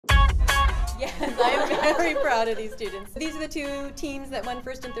Yes, I am very proud of these students. These are the two teams that won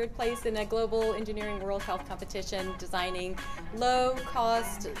first and third place in a global engineering world health competition, designing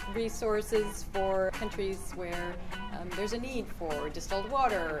low-cost resources for countries where there's a need for distilled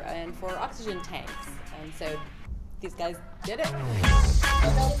water and for oxygen tanks. And so these guys did it.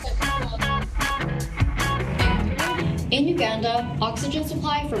 In Uganda, oxygen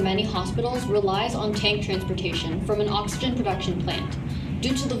supply for many hospitals relies on tank transportation from an oxygen production plant.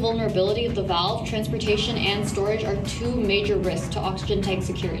 Due to the vulnerability of the valve, transportation and storage are two major risks to oxygen tank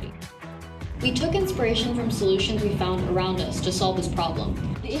security. We took inspiration from solutions we found around us to solve this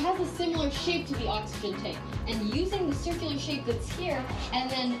problem. It has a similar shape to the oxygen tank, and using the circular shape that's here, and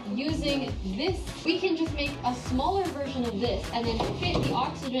then using this, we can just make a smaller version of this, and then fit the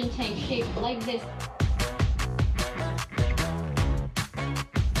oxygen tank shape like this.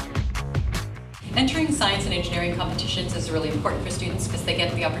 Entering science and engineering competitions is really important for students because they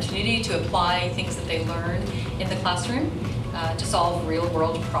get the opportunity to apply things that they learn in the classroom to solve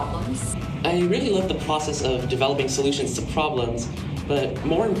real-world problems. I really love the process of developing solutions to problems, but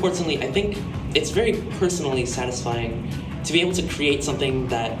more importantly, I think it's very personally satisfying to be able to create something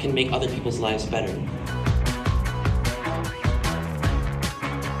that can make other people's lives better.